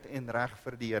gereed en reg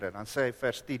vir die Here. Dan sê hy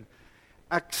vers 10,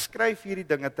 ek skryf hierdie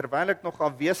dinge terwyl ek nog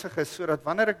afwesig is, sodat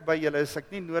wanneer ek by julle is,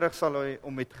 ek nie nodig sal hê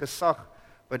om met gesag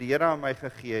wat die Here aan my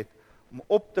gegee het, om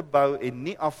op te bou en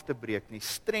nie af te breek nie,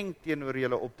 streng teenoor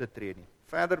julle op te tree nie.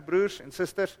 Verder broers en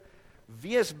susters,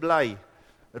 wees bly,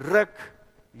 ruk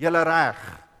julle reg.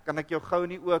 Kan ek jou gou in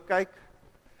die oë kyk?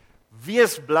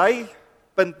 Wees bly,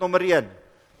 punt nommer 1.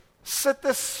 Sit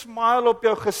 'n smile op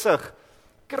jou gesig.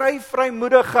 Kry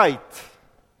vrymoedigheid.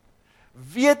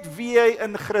 Weet wie jy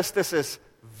in Christus is.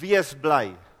 Wees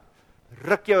bly.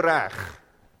 Ruk jou reg.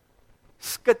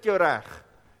 Skud jou reg.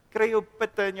 Kry jou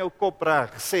pitte in jou kop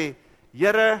reg. Sê,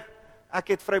 Here, ek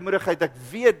het vrymoedigheid. Ek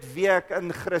weet wie ek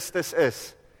in Christus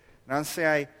is. En dan sê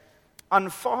hy,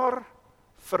 aanvaar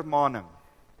vermaning.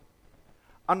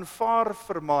 Aanvaar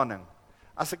vermaning.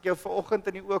 As ek jou vanoggend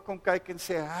in die oë kom kyk en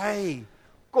sê,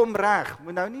 kom reg,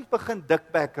 moet nou nie begin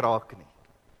dikbek raak nie.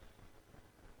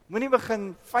 Moenie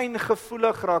begin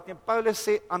fyngevoelig raak nie. Paulus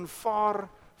sê, aanvaar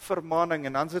vermaning.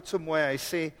 En dan is dit so mooi, hy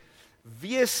sê,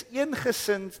 wees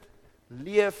eengesind,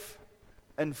 leef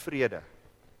in vrede.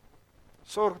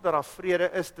 Sorg dat daar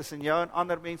vrede is tussen jou en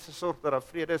ander mense, sorg dat daar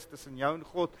vrede is tussen jou en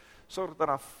God, sorg dat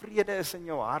daar vrede is in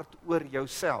jou hart oor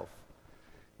jouself.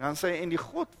 Dan sê hy, en die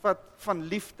God wat van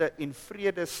liefde en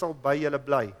vrede sal by julle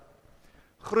bly.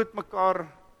 Groet mekaar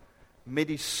met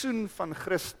die soen van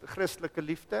Christelike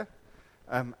liefde.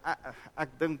 Ek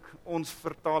dink ons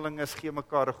vertaling is gee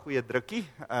mekaar 'n goeie drukkie.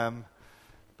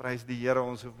 Prys die Here,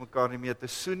 ons hoef mekaar nie meer te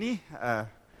soen nie.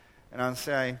 En dan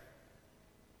sê hy,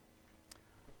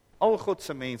 al God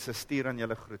se mense stuur aan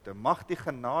julle groete. Mag die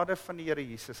genade van die Here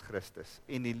Jesus Christus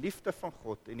en die liefde van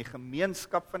God en die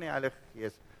gemeenskap van die Heilige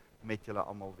Gees met julle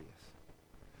almal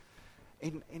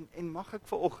wees. En mag ek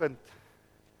vanoggend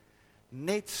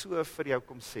net so vir jou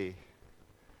kom sê,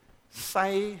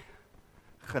 sy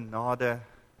genade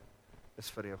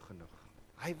is vir jou genoeg.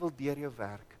 Hy wil deur jou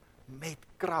werk met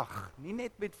krag, nie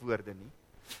net met woorde nie,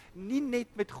 nie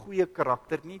net met goeie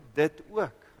karakter nie, dit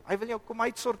ook. Hy wil jou kom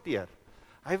uitsorteer.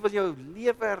 Hy wil jou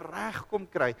lewe reg kom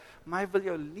kry, maar hy wil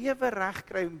jou lewe reg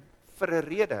kry vir 'n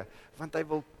rede, want hy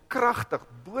wil kragtig,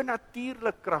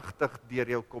 bonatuurlik kragtig deur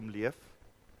jou kom leef,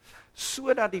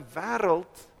 sodat die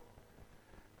wêreld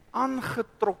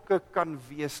aangetrokke kan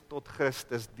wees tot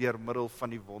Christus deur middel van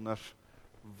die wonders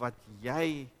wat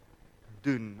jy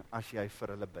doen as jy vir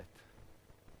hulle bid.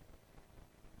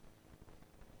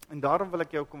 En daarom wil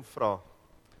ek jou kom vra,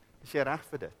 is jy reg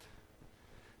vir dit?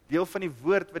 Deel van die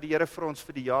woord wat die Here vir ons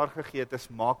vir die jaar gegee het is,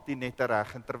 maak die nette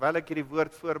reg. En terwyl ek hierdie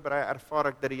woord voorberei, ervaar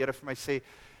ek dat die Here vir my sê,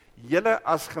 julle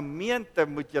as gemeente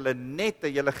moet julle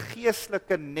nette, julle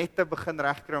geestelike nette begin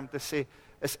regkry om te sê,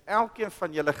 is elkeen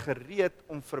van julle gereed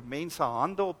om vir mense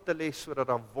hande op te lê, sodat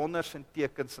daar wonders en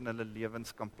tekens in hulle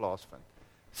lewens kan plaasvind.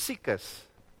 Siekes.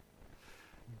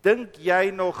 Dink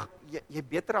jy nog, jy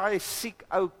beter hy siek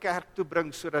ou kerk toe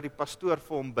bring, sodat die pastoor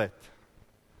vir hom bid?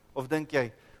 Of dink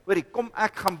jy, hoorie, kom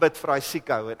ek gaan bid vir hy siek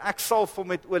ou, en ek salf hom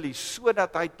met olie,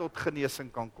 sodat hy tot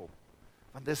genesing kan kom.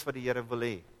 Want dis wat die Here wil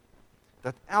hê,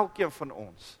 dat elkeen van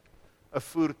ons 'n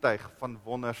voertuig van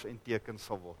wonders en tekens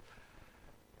sal word.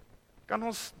 Kan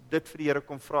ons dit vir die Here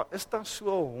kom vra, is daar so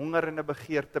 'n honger en 'n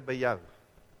begeerte by jou?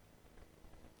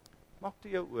 Maak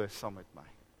toe jou oë saam met my.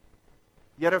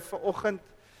 Here, vanoggend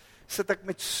sit ek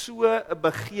met so 'n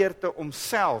begeerte om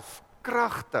self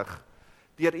kragtig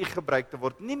deur U gebruik te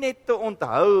word. Nie net te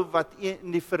onthou wat U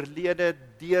in die verlede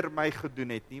deur my gedoen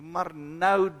het nie, maar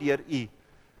nou deur U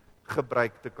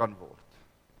gebruik te kan word.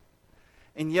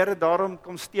 En Here, daarom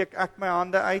kom steek ek my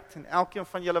hande uit, en elkeen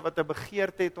van julle wat 'n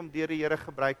begeerte het om deur die Here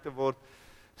gebruik te word,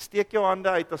 steek jou hande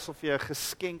uit asof jy 'n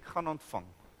geskenk gaan ontvang.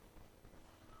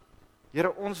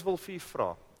 Here, ons wil vir u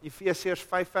vra. Efesiërs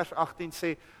 5 vers 18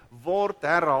 sê, word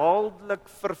herhaaldelik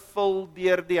vervul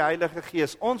deur die Heilige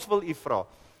Gees. Ons wil u vra,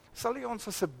 sal u ons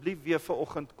asseblief weer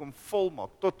vanoggend kom volmaak,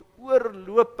 tot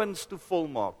oorlopends toe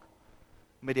volmaak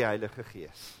met die Heilige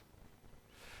Gees.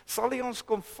 Sal u ons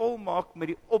kom volmaak met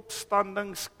die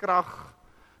opstandingskrag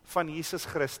van Jesus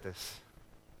Christus.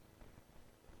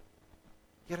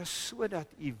 Here, sodat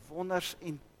u wonders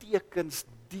en tekens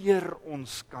deur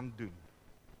ons kan doen.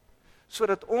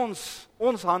 Sodat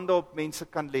ons hande op mense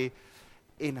kan lê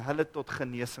en hulle tot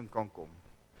genesing kan kom.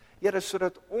 Here,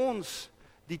 sodat ons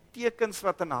die tekens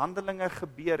wat in Handelinge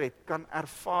gebeur het, kan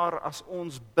ervaar as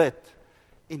ons bid,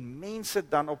 en mense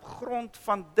dan op grond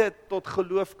van dit tot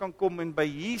geloof kan kom en by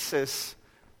Jesus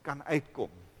kan uitkom.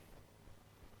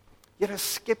 Here,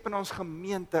 skep in ons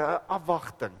gemeente 'n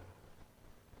afwagting.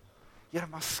 Here,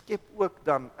 maar skep ook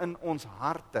dan in ons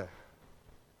harte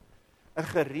 'n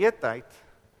gereedheid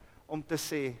om te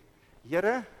sê,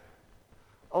 Here,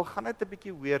 al gaan dit 'n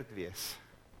bietjie weird wees,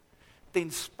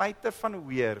 ten spyte van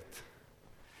weird,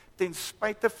 ten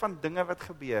spyte van dinge wat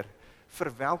gebeur,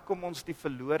 verwelkom ons die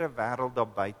verlore wêreld daar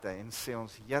buite en sê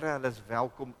ons, Here, hulle is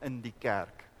welkom in die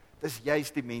kerk. Dis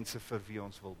juist die mense vir wie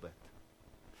ons wil bid.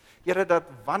 Here, dat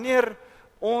wanneer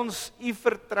ons u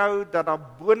vertrou dat daar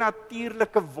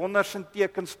bonatuurlike wonders en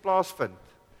tekens plaasvind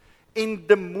en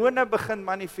demone begin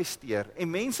manifesteer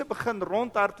en mense begin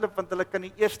rondhardloop want hulle kan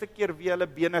die eerste keer weer hulle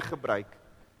bene gebruik.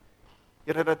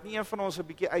 Here, dat nie een van ons 'n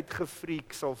bietjie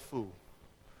uitgefreak sal voel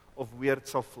of weird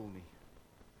sal voel nie.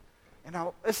 En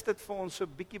nou is dit vir ons so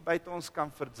bietjie buite ons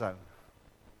comfort zone,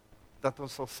 dat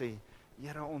ons sal sê,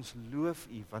 Here, ons loof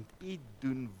u, want u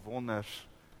doen wonders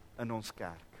in ons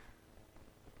kerk.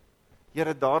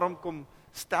 Here, daarom kom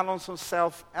stel ons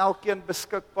onsself elkeen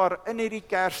beskikbaar in hierdie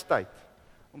Kerstyd,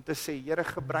 om te sê, Here,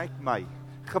 gebruik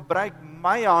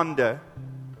my hande,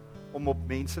 om op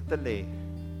mense te lê,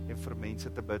 en vir mense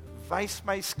te bid. Wys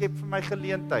my, skep vir my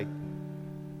geleentheid,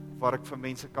 waar ek vir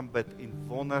mense kan bid, en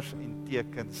wonders en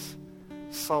tekens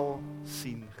sal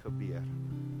sien gebeur.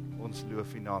 Ons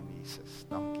loof u naam, Jesus.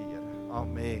 Dankie, Here.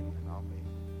 Amen. Amen.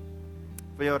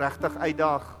 Ek wil jou regtig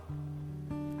uitdaag.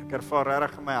 Ek ervaar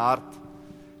regtig in my hart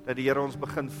dat die Here ons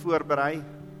begin voorberei,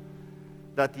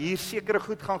 dat hier sekere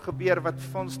goed gaan gebeur wat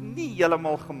vir ons nie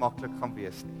heeltemal gemaklik gaan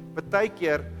wees nie.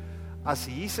 Partykeer as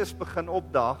Jesus begin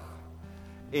opdaag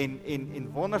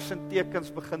en wonders en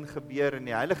tekens begin gebeur en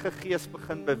die Heilige Gees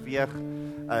begin beweeg.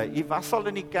 Hy was al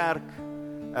in die kerk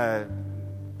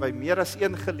by meer as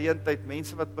een geleentheid,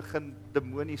 mense wat begin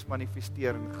demonies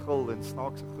manifesteer en gil en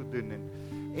snaakse goed doen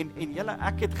en julle,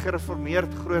 ek het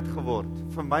gereformeerd groot geword.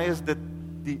 Vir my is dit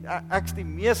ek's die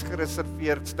mees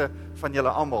gereserveerdste van julle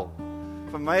almal.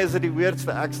 Vir my is dit die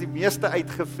weirdste, ek's die meeste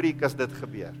uitgefreak as dit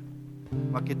gebeur.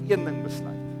 Maar ek het een ding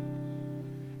besluit.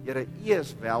 Here, u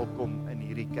is welkom in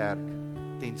hierdie kerk,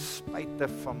 ten spyte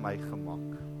van my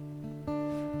gemak.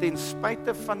 Ten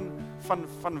spyte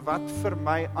van wat vir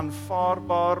my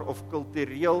aanvaarbaar of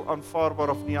kultureel aanvaarbaar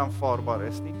of nie aanvaarbaar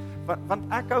is nie.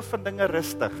 Want ek hou van dinge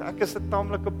rustig. Ek is 'n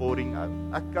taamlike boring ou.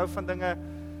 Ek hou van dinge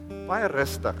baie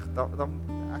rustig.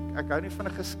 Ek hou nie van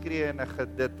 'n geskree en 'n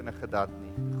gedit en 'n gedat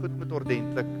nie. Goed moet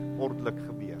ordelik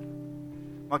gebeur.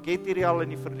 Maar ek het hierdie al in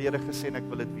die verlede gesê en ek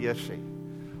wil dit weer sê.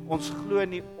 Ons glo in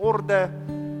die orde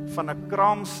van 'n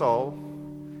kraamsaal,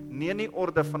 nie in die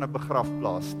orde van 'n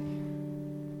begrafplaas nie.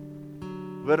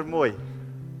 Hoor mooi.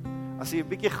 As jy 'n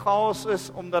bietjie chaos is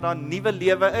omdat daar 'n nuwe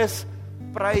lewe is,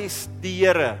 prys die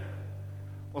Here.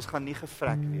 Ons gaan nie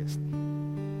gevrek wees nie.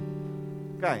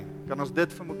 OK, kan ons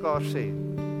dit vir mekaar sê?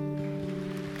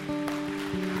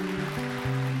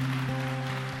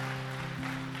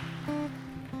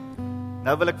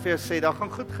 Nou wil ek vir jou sê, daar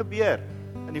gaan goed gebeur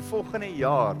in die volgende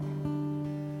jaar,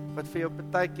 wat vir jou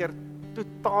partykeer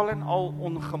totaal en al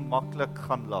ongemaklik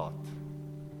gaan laat.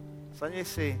 Sal jy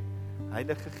sê,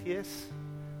 Heilige Gees,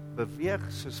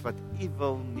 beweeg soos wat u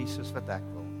wil, nie soos wat ek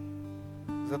wil.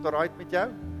 Is dit alright met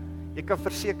jou? Jy kan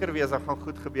verseker wees, dat gaan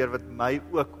goed gebeur, wat my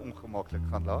ook ongemaklik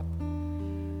gaan laat.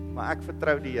 Maar ek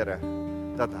vertrou die Here,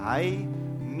 dat hy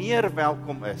meer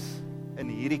welkom is in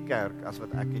hierdie kerk, as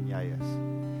wat ek en jy is.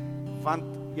 Want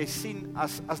jy sien,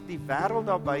 as die wêreld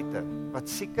daar buite, wat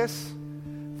siek is,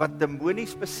 wat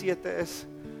demonies besete is,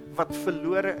 wat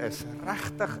verlore is,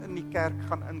 regtig in die kerk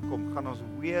gaan inkom, gaan ons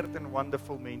weird and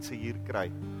wonderful mense hier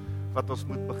kry, wat ons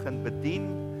moet begin bedien,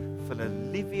 vir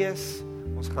hulle lief wees,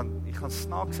 hier gaan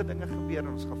snaakse dinge gebeur,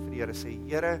 en ons gaan vir die Here sê,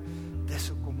 Here, dis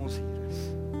hoekom ons hier is.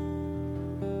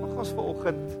 ons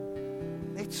vanoggend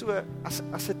net so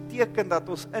as 'n teken dat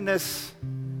ons in is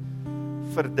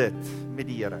vir dit met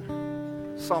die Here.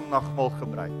 Saam nagmaal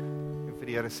gebruik. En vir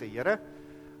die Here sê, Here,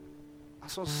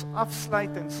 as ons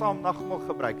afsluit en saam nagmaal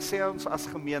gebruik, sê ons as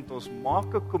gemeente, ons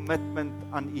maak 'n commitment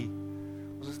aan U.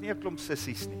 Ons is nie 'n klomp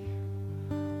sissies nie.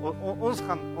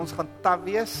 Ons gaan taaf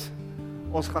wees,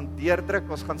 ons gaan deurdruk,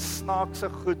 ons gaan snaakse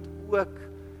goed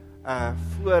ook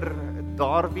voor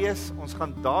daar wees. Ons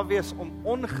gaan daar wees om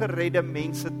ongeredde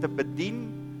mense te bedien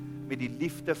met die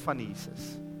liefde van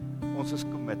Jesus. Ons is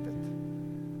committed.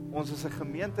 Ons is 'n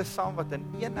gemeente saam wat in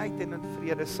eenheid en in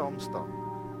vrede saam staan.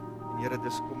 En Here,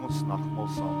 dis kom ons nagmaal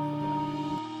saam.